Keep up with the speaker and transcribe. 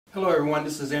Hello everyone,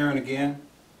 this is Aaron again.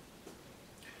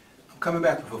 I'm coming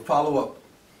back with a follow-up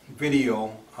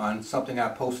video on something I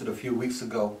posted a few weeks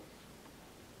ago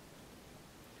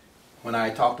when I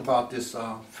talked about this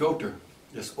filter,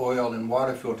 this oil and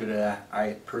water filter that I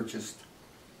had purchased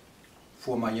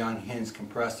for my Yong Heng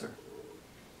Compressor.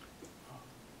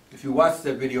 If you watched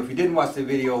that video, if you didn't watch the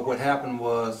video, what happened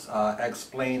was I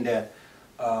explained that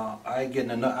I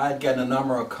had gotten a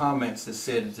number of comments that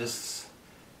said this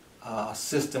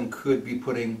system could be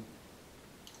putting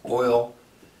oil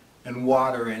and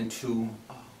water into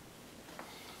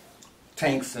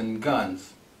tanks and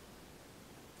guns.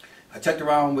 I checked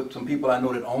around with some people I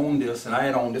know that own this, and I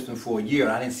had owned this one for a year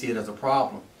and I didn't see it as a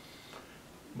problem.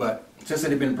 But since it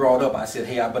had been brought up, I said,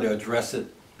 hey, I better address it,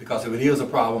 because if it is a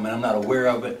problem and I'm not aware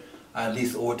of it, I at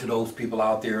least owe it to those people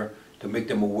out there to make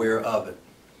them aware of it,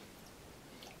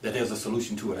 that there's a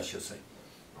solution to it, I should say.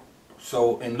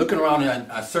 So in looking around,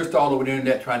 I searched all over the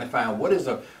internet trying to find what is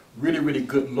a really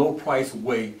good low price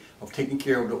way of taking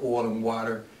care of the oil and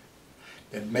water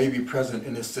that may be present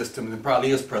in this system, and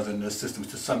probably is present in this system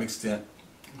to some extent,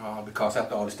 because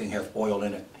after all, this thing has oil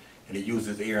in it and it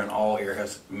uses air, and all air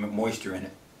has moisture in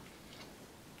it.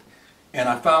 And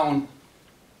I found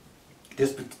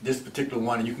this particular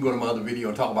one, and you can go to my other video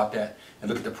and talk about that and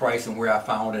look at the price and where I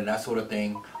found it and that sort of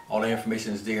thing. All the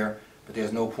information is there, but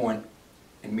there's no point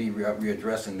in me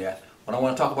readdressing that. What I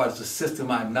want to talk about is the system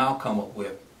I've now come up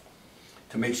with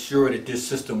to make sure that this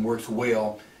system works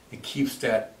well and keeps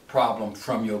that problem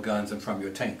from your guns and from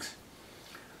your tanks.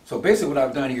 So basically what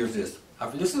I've done here is this.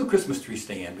 This is a Christmas tree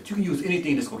stand, but you can use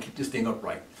anything that's going to keep this thing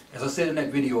upright. As I said in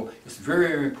that video, it's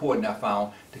very important, I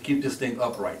found, to keep this thing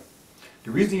upright. The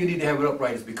reason you need to have it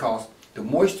upright is because the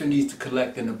moisture needs to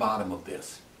collect in the bottom of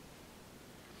this.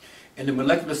 And the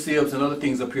molecular sieves and other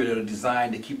things up here that are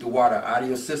designed to keep the water out of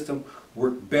your system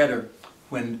work better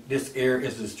when this air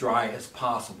is as dry as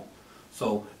possible.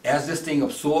 So as this thing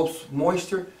absorbs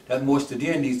moisture, that moisture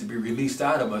then needs to be released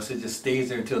out of us. It just stays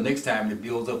there until next time, and it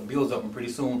builds up, and pretty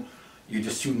soon you're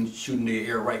just shooting the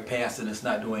air right past it, and it's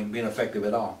not being effective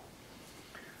at all.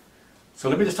 So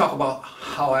let me just talk about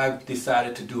how I've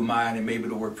decided to do mine, and maybe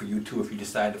it'll work for you too if you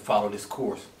decide to follow this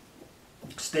course.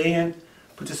 Stand.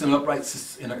 Put this in an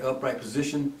upright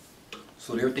position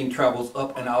so that everything travels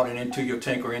up and out and into your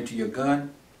tank or into your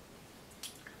gun.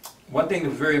 One thing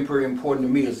that's very important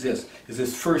to me is this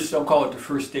first, I'll call it the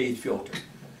first stage filter.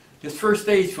 This first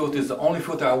stage filter is the only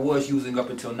filter I was using up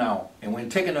until now. And when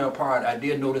taking it apart, I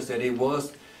did notice that it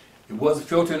was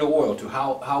filtering the oil. To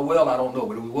how well, I don't know,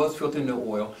 but it was filtering the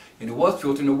oil, and it was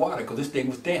filtering the water because this thing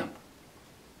was damp.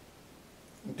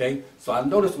 Okay, so I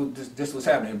noticed this was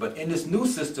happening, but in this new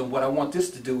system, what I want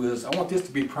this to do is, I want this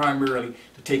to be primarily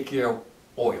to take care of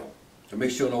oil, to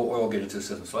make sure no oil gets into the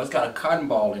system. So it's got a cotton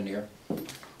ball in there,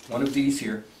 one of these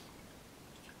here.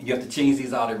 You have to change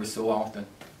these out every so often,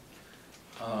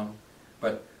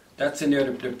 but that's in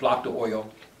there to block the oil.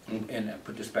 And I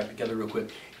put this back together real quick.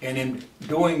 And in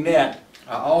doing that,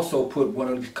 I also put one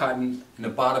of the cotton in the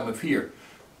bottom of here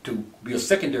to be a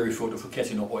secondary filter for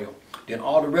catching the oil. Then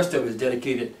all the rest of it is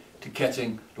dedicated to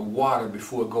catching the water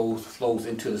before it flows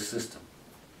into the system.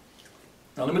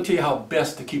 Now let me tell you how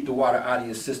best to keep the water out of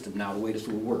your system now, the way this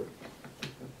will work.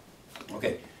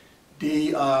 Okay,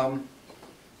 it's going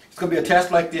to be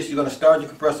attached like this. You're going to start your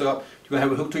compressor up. You're going to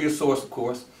have it hooked to your source, of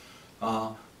course,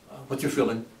 what you're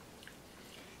filling.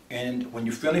 And when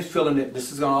you finish filling it,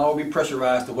 this is going to all be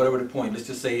pressurized to whatever the point. Let's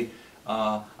just say,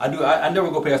 I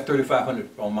never go past 3,500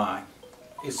 on mine.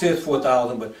 It says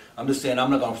 4,000, but I'm just saying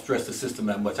I'm not going to stress the system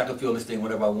that much. I can fill this thing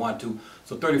whenever I want to.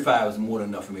 So 35 is more than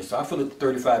enough for me. So I fill it to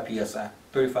 35 psi,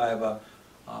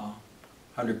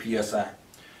 3,500 psi.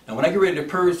 Now when I get ready to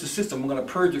purge the system, I'm going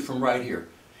to purge it from right here.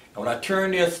 And when I turn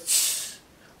this,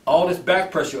 all this back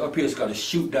pressure up here is going to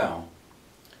shoot down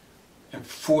and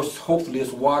force, hopefully,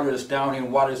 this water that's down here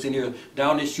and water that's in here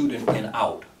down this chute and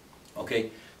out. Okay,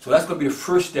 so that's going to be the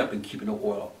first step in keeping the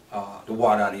oil, the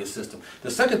water out of your system.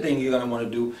 The second thing you're going to want to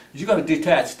do is you're going to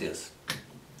detach this.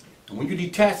 And when you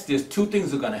detach this, two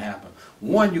things are going to happen.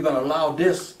 One, you're going to allow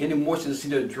this, any moisture that's in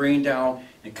there, to drain down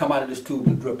and come out of this tube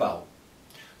and drip out.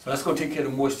 So that's going to take care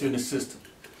of the moisture in the system.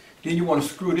 Then you want to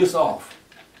screw this off.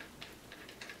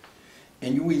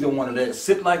 And you either want to let it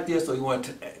sit like this, or you want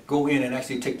to go in and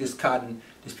actually take this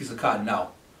piece of cotton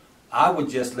out. I would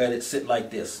just let it sit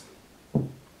like this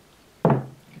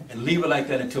and leave it like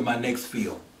that until my next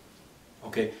fill.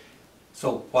 Okay,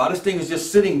 so while this thing is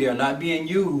just sitting there not being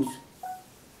used,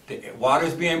 the water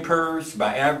is being purged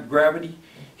by gravity.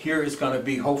 Here it's going to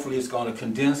be, hopefully it's going to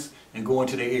condense and go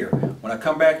into the air. When I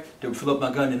come back to fill up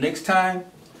my gun the next time,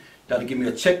 That'll give me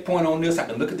a checkpoint on this. I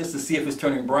can look at this to see if it's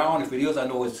turning brown. If it is, I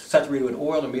know it's saturated with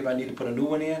oil, and maybe I need to put a new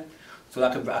one in. So I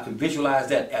can visualize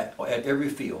that at every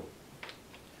field.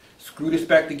 Screw this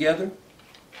back together.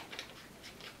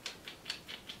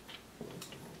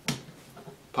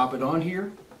 Pop it on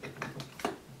here.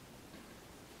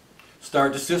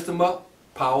 Start the system up.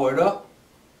 Power it up.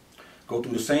 Go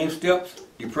through the same steps.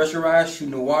 Depressurize,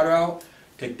 shooting the water out.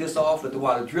 Take this off, let the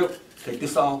water drip. Take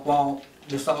this off, let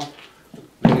it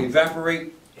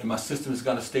evaporate, and my system is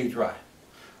going to stay dry.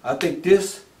 I think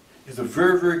this is a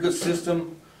very, very good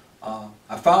system.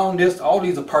 I found this, all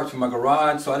these are parts from my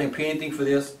garage, so I didn't pay anything for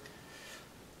this.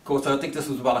 Of course, I think this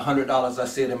was about $100, I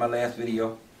said in my last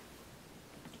video.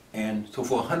 And so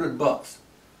for $100,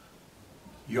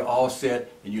 you're all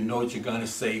set, and you know that you're going to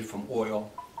save from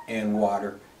oil and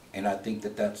water. And I think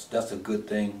that that's a good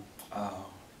thing,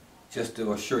 just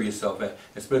to assure yourself that,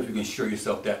 especially if you can assure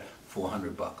yourself that for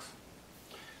 $100.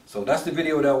 So that's the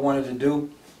video that I wanted to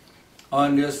do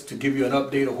on this, to give you an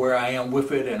update of where I am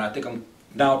with it. And I think I'm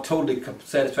now totally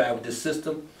satisfied with this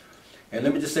system. And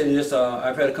let me just say this,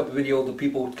 I've had a couple of videos of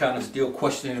people kind of still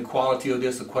questioning the quality of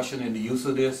this or questioning the use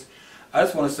of this. I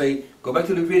just want to say, go back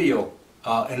to the video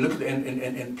and look at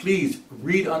and please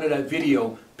read under that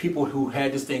video people who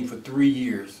had this thing for 3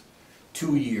 years,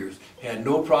 2 years, had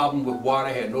no problem with water,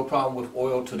 had no problem with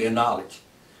oil to their knowledge,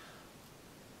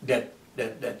 that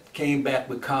came back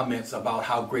with comments about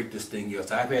how great this thing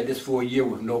is. I've had this for a year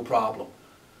with no problem.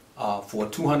 For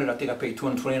 $200, I think I paid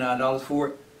 $229 for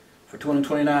it. For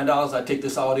 $229, I take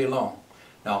this all day long.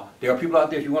 Now, there are people out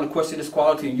there, if you want to question this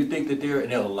quality and you think that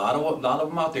and there are a lot of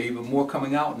them out there, even more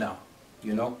coming out now.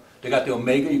 You know, they got the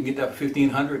Omega, you can get that for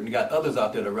 $1,500, and you got others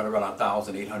out there that run around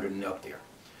 $1,000, $800 and up there.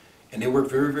 And they work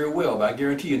very, very well. But I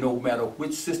guarantee you, no matter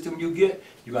which system you get,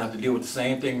 you're going to have to deal with the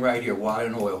same thing right here, water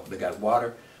and oil. They got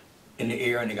water in the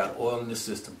air and they got oil in the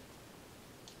system.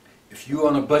 If you're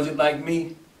on a budget like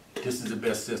me, this is the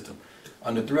best system.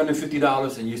 Under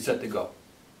 $350 and you're set to go.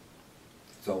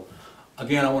 So,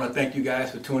 again, I want to thank you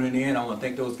guys for tuning in. I want to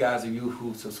thank those guys of you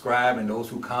who subscribe and those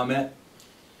who comment.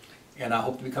 And I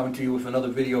hope to be coming to you with another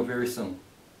video very soon.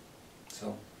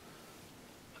 So,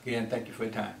 again, thank you for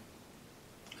your time.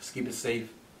 Let's keep it safe.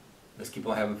 Let's keep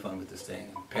on having fun with this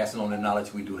thing and passing on the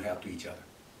knowledge we do have to each other.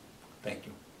 Thank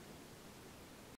you.